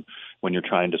term when you're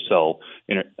trying to sell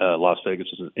Las Vegas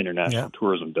as an international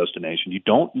tourism destination. You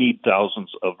don't need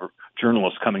thousands of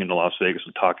journalists coming into Las Vegas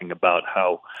and talking about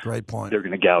how Great point. They're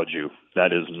going to gouge you.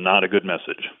 That is not a good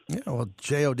message. Yeah, well,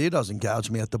 JOD doesn't gouge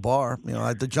me at the bar.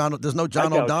 There's no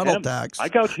John O'Donnell tax. I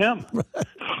gouge him.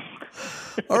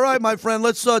 All right, my friend,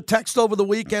 let's text over the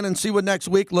weekend and see what next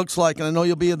week looks like. And I know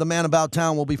you'll be the man about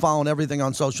town. We'll be following everything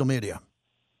on social media.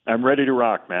 I'm ready to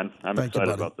rock, man. I'm Thank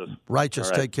excited you, buddy. about this. Righteous,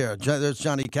 All right. Take care. There's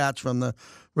Johnny Katz from the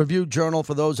Review-Journal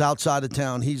for those outside of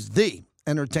town. He's the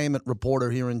entertainment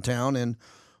reporter here in town, and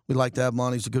we like to have him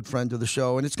on. He's a good friend of the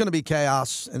show. And it's going to be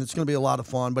chaos, and it's going to be a lot of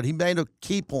fun. But he made a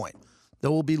key point. There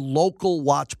will be local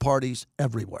watch parties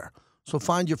everywhere. So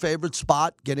find your favorite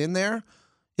spot, get in there.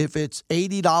 If it's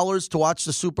 $80 to watch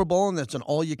the Super Bowl and it's an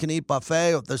all-you-can-eat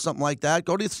buffet, or if there's something like that,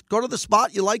 go to the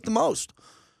spot you like the most.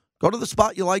 Go to the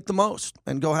spot you like the most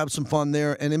and go have some fun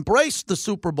there and embrace the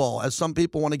Super Bowl, as some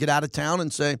people want to get out of town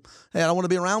and say, hey, I don't want to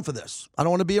be around for this. I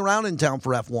don't want to be around in town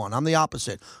for F1. I'm the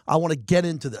opposite. I want to get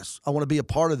into this. I want to be a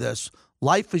part of this.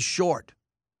 Life is short.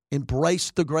 Embrace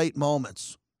the great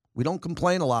moments. We don't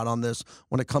complain a lot on this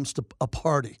when it comes to a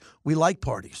party. We like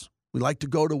parties. We like to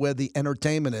go to where the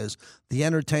entertainment is. The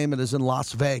entertainment is in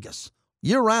Las Vegas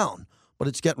year-round, but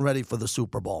it's getting ready for the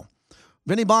Super Bowl.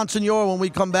 Vinny Bonsignore, when we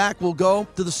come back, we'll go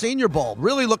to the Senior Bowl.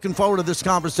 Really looking forward to this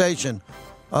conversation.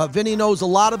 Vinny knows a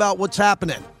lot about what's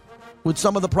happening with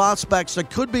some of the prospects that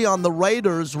could be on the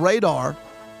Raiders' radar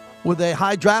with a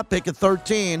high draft pick at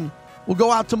 13. We'll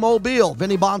go out to Mobile.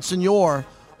 Vinny Bonsignore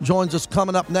joins us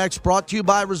coming up next, brought to you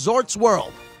by Resorts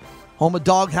World, home of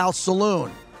Doghouse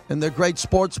Saloon, and their great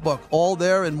sports book, all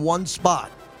there in one spot.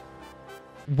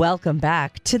 Welcome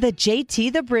back to the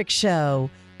JT the Brick Show,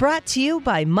 brought to you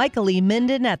by Michael E.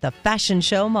 Minden at the Fashion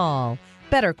Show Mall.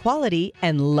 Better quality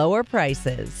and lower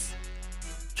prices.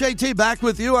 JT, back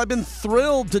with you. I've been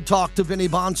thrilled to talk to Vinny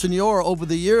Bonsignore over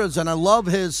the years, and I love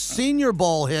his Senior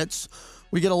Bowl hits.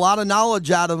 We get a lot of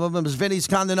knowledge out of him as Vinny's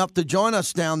kind enough to join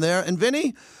us down there. And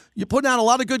Vinny, you're putting out a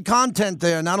lot of good content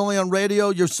there, not only on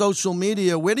radio, your social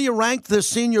media. Where do you rank this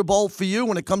Senior Bowl for you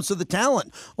when it comes to the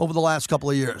talent over the last couple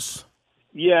of years?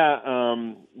 Yeah,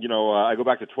 I go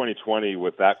back to 2020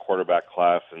 with that quarterback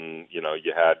class, and, you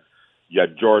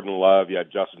had Jordan Love, you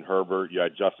had Justin Herbert, you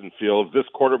had Justin Fields. This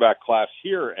quarterback class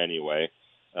here, anyway,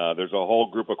 there's a whole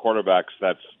group of quarterbacks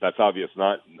that's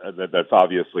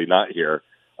obviously not here.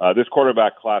 This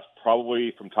quarterback class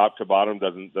probably from top to bottom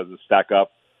doesn't stack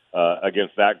up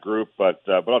against that group, but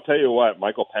I'll tell you what,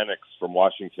 Michael Penix from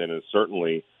Washington is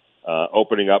certainly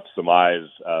opening up some eyes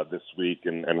this week,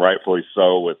 and rightfully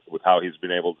so with how he's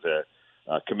been able to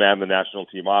command the national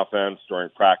team offense during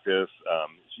practice.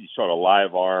 He showed a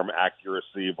live arm,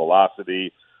 accuracy,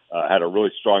 velocity. Had a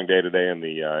really strong day today in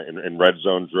the in red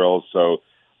zone drills. So,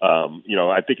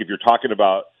 I think if you're talking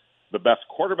about the best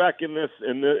quarterback in this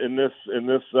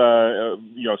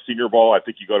Senior Bowl, I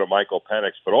think you go to Michael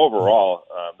Penix. But overall,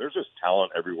 there's just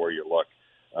talent everywhere you look.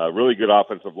 Really good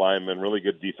offensive linemen, really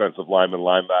good defensive linemen,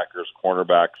 linebackers,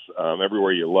 cornerbacks.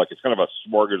 Everywhere you look, it's kind of a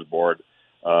smorgasbord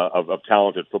of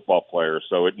talented football players.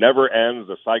 So it never ends.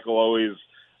 The cycle always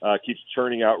keeps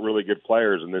churning out really good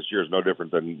players, and this year is no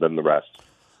different than the rest.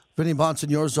 Vinny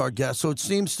Bonsignore's our guest. So it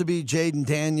seems to be Jaden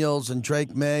Daniels and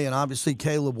Drake May and obviously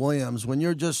Caleb Williams. When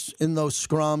you're just in those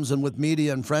scrums and with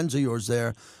media and friends of yours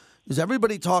there, is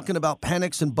everybody talking about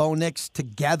Penix and Bo Nix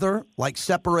together, like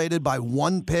separated by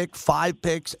 1 pick, 5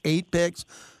 picks, 8 picks?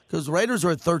 Because the Raiders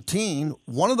are at 13.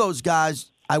 One of those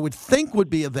guys I would think would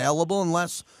be available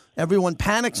unless everyone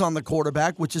panics on the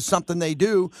quarterback, which is something they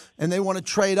do, and they want to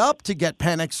trade up to get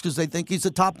Penix because they think he's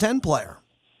a top 10 player.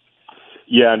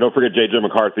 Yeah, and don't forget J.J.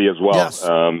 McCarthy as well. Yes.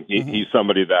 He's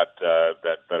somebody that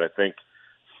I think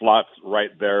slots right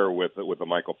there with a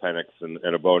Michael Penix and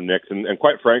a Bo Nix. And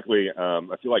quite frankly, I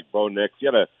feel like Bo Nix, he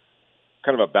had a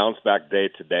kind of a bounce back day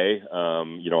today,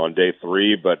 on day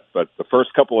 3, but the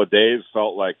first couple of days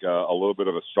felt like a little bit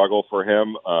of a struggle for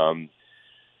him. And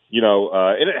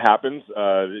it happens.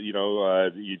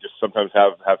 You just sometimes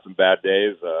have some bad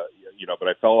days. But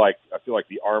I feel like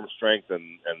the arm strength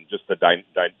and just the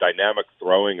dynamic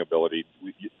throwing ability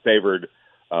favored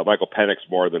Michael Penix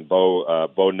more than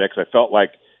Bo Nix. I felt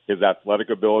like his athletic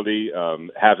ability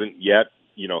hasn't yet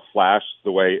flashed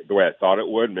the way I thought it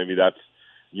would. Maybe that's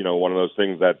one of those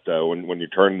things that when you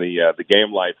turn the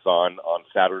game lights on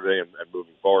Saturday and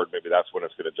moving forward, maybe that's when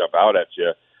it's going to jump out at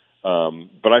you.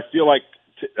 But I feel like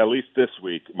at least this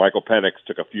week, Michael Penix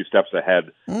took a few steps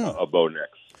ahead of Bo Nix.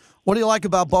 What do you like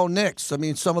about Bo Nix? I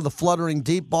mean, some of the fluttering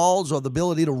deep balls or the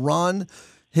ability to run,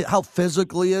 how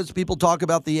physical he is. People talk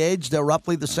about the age. They're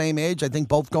roughly the same age. I think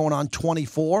both going on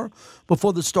 24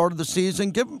 before the start of the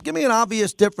season. Give me an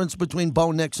obvious difference between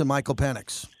Bo Nix and Michael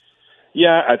Penix.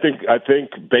 Yeah, I think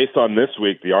based on this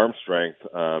week, the arm strength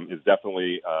is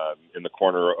definitely in the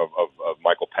corner of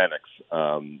Michael Penix.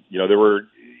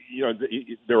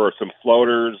 There were some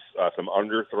floaters, some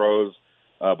underthrows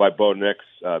by Bo Nix.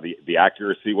 The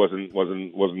accuracy wasn't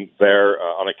there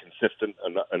on a consistent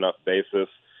enough basis.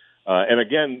 And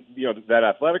again, that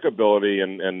athletic ability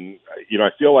and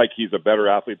I feel like he's a better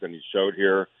athlete than he showed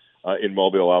here in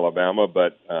Mobile, Alabama.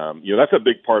 But that's a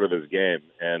big part of his game.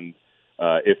 And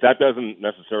if that doesn't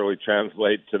necessarily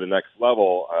translate to the next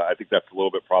level, I think that's a little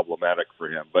bit problematic for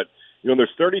him. But there's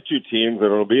 32 teams, and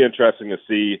it'll be interesting to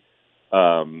see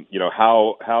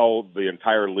how the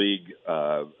entire league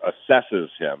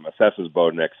assesses Bo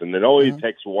Nix, and it only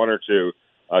takes one or two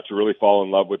to really fall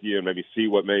in love with you and maybe see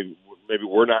what maybe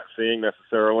we're not seeing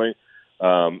necessarily.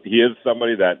 He is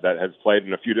somebody that has played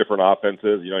in a few different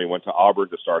offenses. He went to Auburn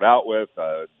to start out with.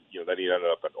 Then he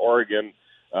ended up at Oregon.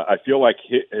 I feel like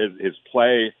his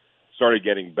play started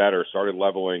getting better, started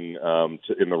leveling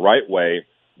in the right way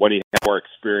when he had more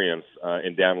experience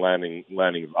in Dan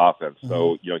Lanning's offense.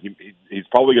 So, he's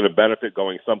probably going to benefit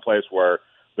going someplace where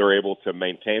they're able to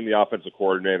maintain the offensive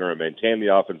coordinator and maintain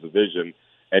the offensive vision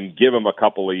and give him a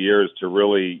couple of years to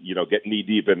really, get knee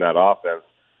deep in that offense.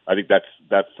 I think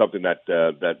that's something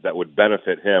that would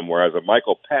benefit him. Whereas a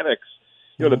Michael Penix,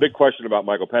 the big question about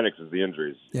Michael Penix is the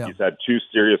injuries. Yeah. He's had 2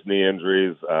 serious knee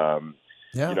injuries. There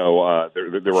were a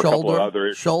couple of other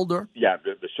issues. Shoulder. Yeah,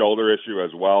 the shoulder issue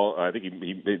as well. I think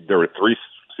there were 3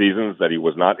 seasons that he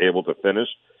was not able to finish,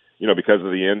 because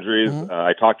of the injuries.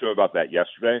 I talked to him about that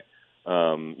yesterday.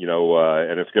 And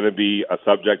it's going to be a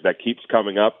subject that keeps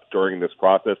coming up during this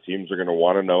process. Teams are going to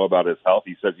want to know about his health.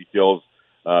 He says he feels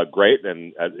great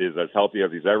and is as healthy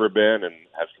as he's ever been and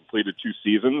has completed 2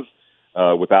 seasons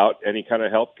without any kind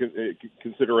of health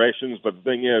considerations. But the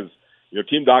thing is,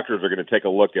 team doctors are going to take a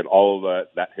look at all of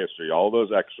that history, all of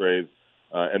those x-rays,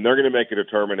 and they're going to make a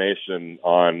determination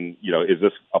on, is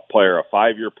this a player, a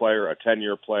 5-year player, a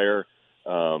 10-year player?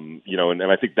 And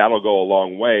I think that'll go a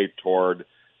long way toward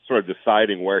sort of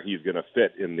deciding where he's going to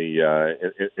fit in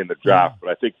the draft. But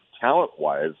I think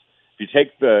talent-wise, if you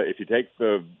take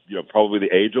the probably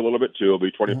the age a little bit too, he'll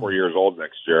be 24 years old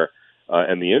next year,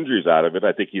 and the injuries out of it,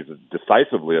 I think he's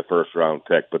decisively a first-round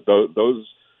pick. But those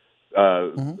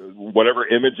whatever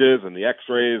images and the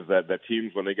x-rays that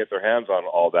teams, when they get their hands on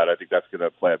all that, I think that's going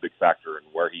to play a big factor in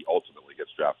where he ultimately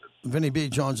gets drafted. Vinny B.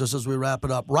 Jones, just as we wrap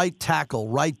it up, right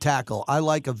tackle. I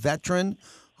like a veteran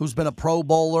who's been a Pro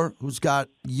Bowler, who's got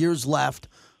years left,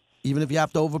 even if you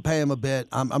have to overpay him a bit.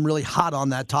 I'm really hot on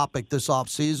that topic this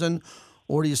offseason.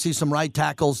 Or do you see some right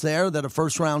tackles there that are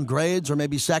first-round grades or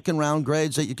maybe second-round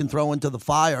grades that you can throw into the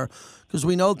fire? Because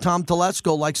we know Tom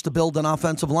Telesco likes to build an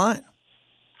offensive line.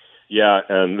 Yeah,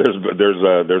 and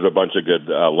there's a bunch of good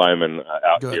linemen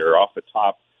out here. Off the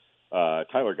top,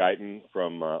 Tyler Guyton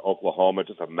from Oklahoma,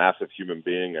 just a massive human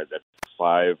being at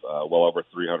 5, well over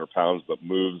 300 pounds, but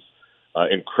moves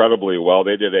incredibly well.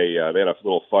 They had a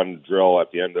little fun drill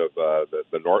at the end of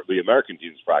the American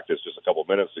team's practice just a couple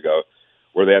minutes ago,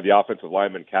 where they had the offensive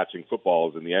linemen catching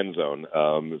footballs in the end zone.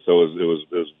 So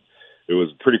it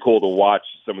was pretty cool to watch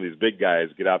some of these big guys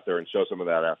get out there and show some of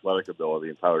that athletic ability.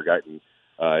 And Tyler Guyton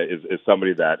is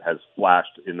somebody that has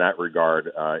flashed in that regard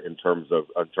in terms of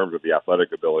the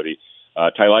athletic ability.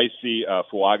 Tailaisi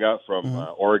Fuaga from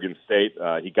Oregon State,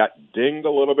 he got dinged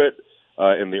a little bit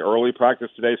in the early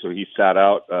practice today, so he sat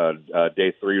out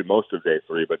day 3, most of day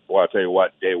 3. But boy, I'll tell you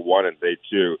what, day 1 and day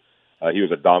 2, he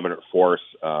was a dominant force,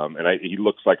 and he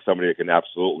looks like somebody that can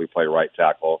absolutely play right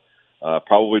tackle.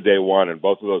 Probably day 1, and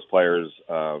both of those players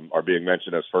are being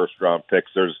mentioned as first-round picks.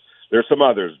 There's some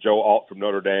others. Joe Alt from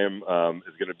Notre Dame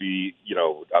is going to be,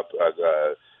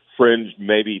 a fringe,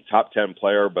 maybe top 10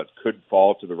 player, but could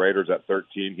fall to the Raiders at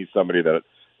 13. He's somebody that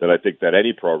I think that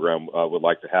any program would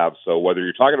like to have. So whether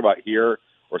you're talking about here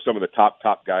or some of the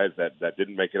top guys that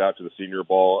didn't make it out to the Senior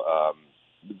Bowl,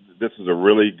 this is a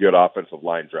really good offensive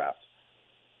line draft.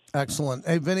 Excellent.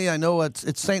 Hey, Vinny, I know it's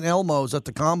St. Elmo's at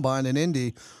the Combine in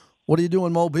Indy. What do you do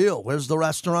in Mobile? Where's the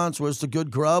restaurants? Where's the good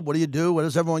grub? What do you do? Where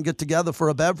does everyone get together for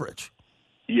a beverage?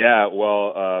 Yeah,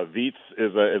 well, Veets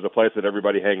is a place that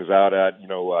everybody hangs out at.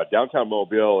 Downtown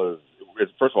Mobile is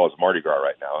first of all, it's Mardi Gras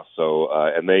right now. So,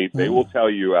 and they will tell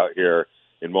you out here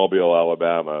in Mobile,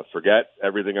 Alabama, forget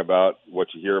everything about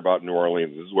what you hear about New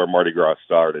Orleans. This is where Mardi Gras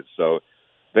started. So,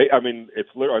 it's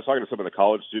literally. I was talking to some of the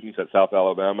college students at South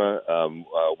Alabama.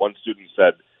 One student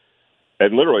said,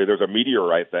 and literally, there's a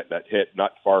meteorite that hit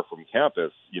not far from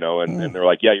campus, and they're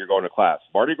like, yeah, you're going to class.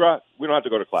 Mardi Gras? We don't have to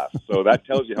go to class. So that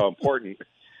tells you how important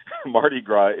Mardi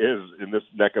Gras is in this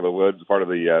neck of the woods, part of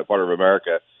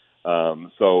America.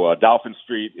 So Dolphin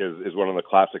Street is one of the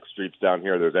classic streets down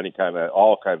here. There's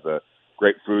all kinds of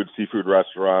great food, seafood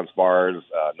restaurants, bars,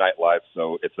 nightlife.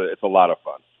 So it's a lot of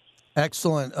fun.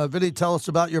 Excellent. Vinny, tell us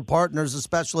about your partners,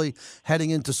 especially heading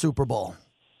into Super Bowl.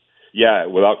 Yeah,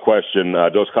 without question.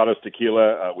 Dos Catas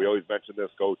Tequila, we always mention this.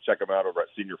 Go check them out over at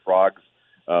Senior Frogs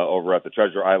over at the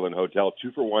Treasure Island Hotel.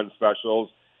 2-for-1 specials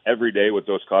every day with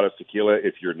Dos Catas Tequila.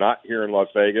 If you're not here in Las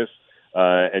Vegas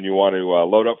and you want to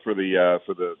load up for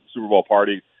the Super Bowl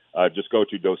party, just go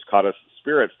to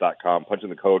DosCatasSpirits.com, punch in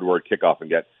the code word kickoff, and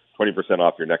get 20%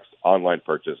 off your next online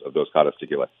purchase of Dos Catas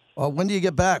Tequila. When do you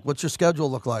get back? What's your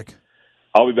schedule look like?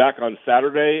 I'll be back on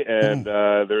Saturday, and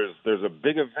there's a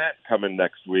big event coming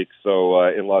next week. So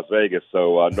in Las Vegas,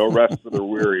 so no rest for the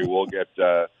weary. We'll get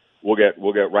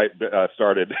right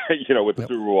started, with the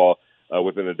Super Bowl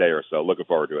within a day or so. Looking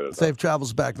forward to it. Safe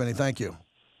travels back, Vinny. Thank you.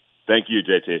 Thank you,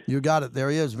 JT. You got it. There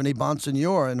he is, Vinny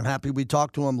Bonsignore, and I'm happy we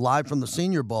talked to him live from the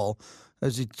Senior Bowl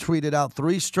as he tweeted out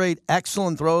 3 straight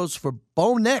excellent throws for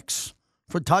Bo Nix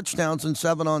for touchdowns in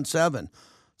 7-on-7.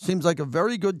 Seems like a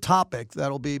very good topic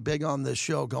that'll be big on this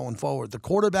show going forward. The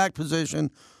quarterback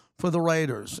position for the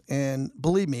Raiders. And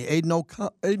believe me,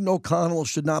 Aiden O'Connell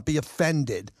should not be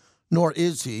offended, nor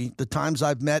is he. The times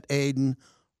I've met Aiden,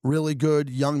 really good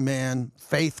young man,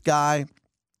 faith guy,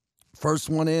 first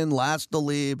one in, last to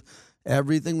leave.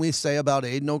 Everything we say about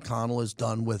Aiden O'Connell is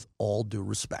done with all due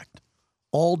respect.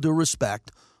 All due respect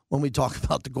when we talk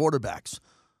about the quarterbacks.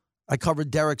 I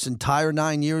covered Derek's entire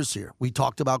 9 years here. We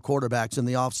talked about quarterbacks in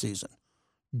the offseason.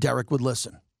 Derek would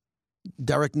listen.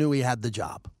 Derek knew he had the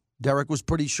job. Derek was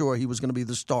pretty sure he was going to be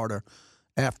the starter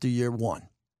after year 1,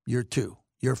 year 2,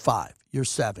 year 5, year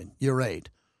 7, year 8.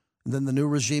 And then the new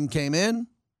regime came in,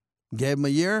 gave him a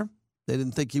year. They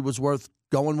didn't think he was worth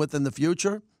going with in the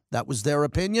future. That was their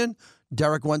opinion.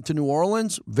 Derek went to New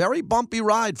Orleans. Very bumpy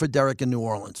ride for Derek in New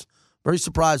Orleans. Very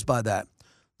surprised by that.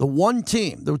 There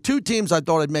were 2 teams I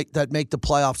thought I'd make the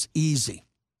playoffs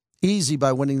easy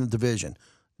by winning the division.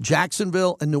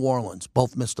 Jacksonville and New Orleans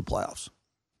both missed the playoffs.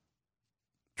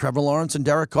 Trevor Lawrence and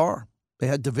Derek Carr, they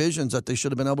had divisions that they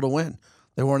should have been able to win.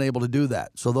 They weren't able to do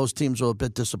that, so those teams are a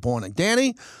bit disappointing.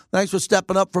 Danny, thanks for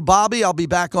stepping up for Bobby. I'll be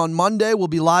back on Monday. We'll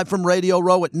be live from Radio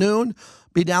Row at noon.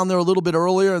 Be down there a little bit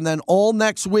earlier, and then all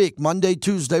next week, Monday,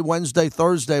 Tuesday, Wednesday,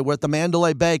 Thursday, we're at the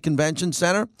Mandalay Bay Convention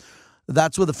Center.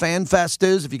 That's where the Fan Fest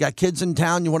is. If you got kids in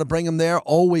town, you want to bring them there,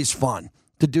 always fun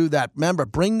to do that. Remember,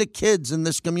 bring the kids in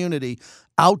this community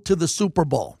out to the Super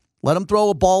Bowl. Let them throw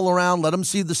a ball around. Let them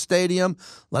see the stadium.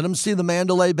 Let them see the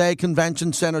Mandalay Bay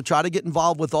Convention Center. Try to get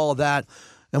involved with all of that.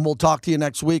 And we'll talk to you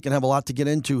next week and have a lot to get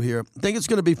into here. I think it's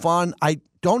going to be fun. I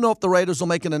don't know if the Raiders will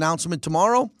make an announcement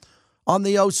tomorrow on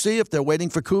the OC. If they're waiting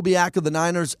for Kubiak of the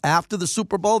Niners after the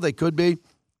Super Bowl, they could be.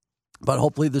 But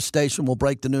hopefully the station will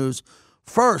break the news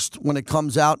first when it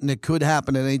comes out, and it could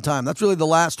happen at any time. That's really the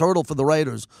last hurdle for the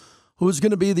Raiders. Who's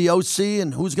going to be the OC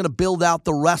and who's going to build out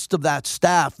the rest of that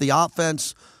staff? The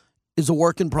offense is a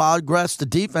work in progress. The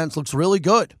defense looks really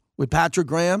good with Patrick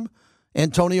Graham,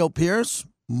 Antonio Pierce,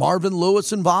 Marvin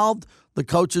Lewis involved, the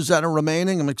coaches that are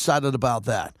remaining. I'm excited about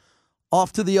that.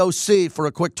 Off to the OC for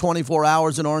a quick 24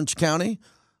 hours in Orange County,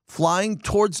 flying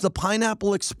towards the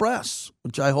Pineapple Express,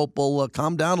 which I hope will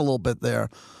calm down a little bit there.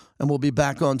 And we'll be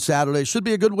back on Saturday. Should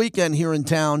be a good weekend here in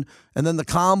town. And then the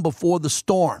calm before the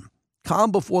storm.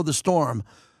 Calm before the storm,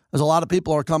 as a lot of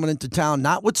people are coming into town,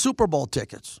 not with Super Bowl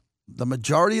tickets. The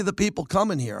majority of the people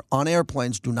coming here on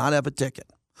airplanes do not have a ticket.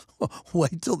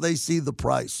 Wait till they see the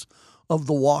price of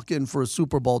the walk-in for a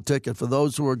Super Bowl ticket. For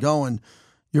those who are going,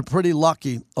 you're pretty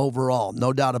lucky overall,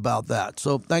 no doubt about that.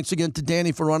 So thanks again to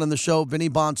Danny for running the show, Vinny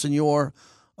Bonsignor,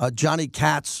 Johnny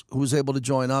Katz, who was able to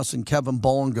join us, and Kevin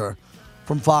Bollinger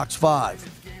from Fox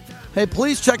 5. Hey,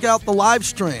 please check out the live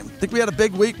stream. I think we had a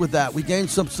big week with that. We gained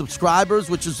some subscribers,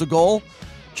 which is the goal.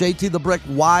 JT the Brick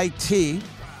YT.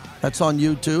 That's on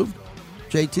YouTube.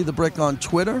 JT the Brick on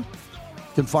Twitter.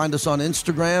 You can find us on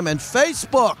Instagram and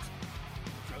Facebook.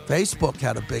 Facebook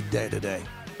had a big day today.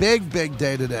 Big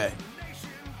day today.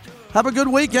 Have a good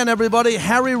weekend, everybody.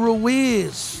 Harry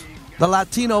Ruiz, the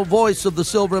Latino voice of the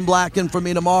Silver and Black, in for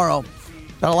me tomorrow.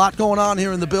 Got a lot going on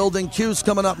here in the building. Q's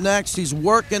coming up next. He's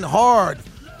working hard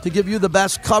to give you the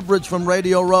best coverage from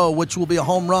Radio Row, which will be a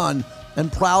home run,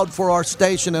 and proud for our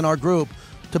station and our group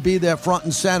to be there front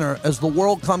and center as the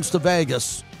world comes to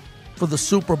Vegas for the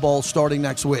Super Bowl starting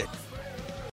next week.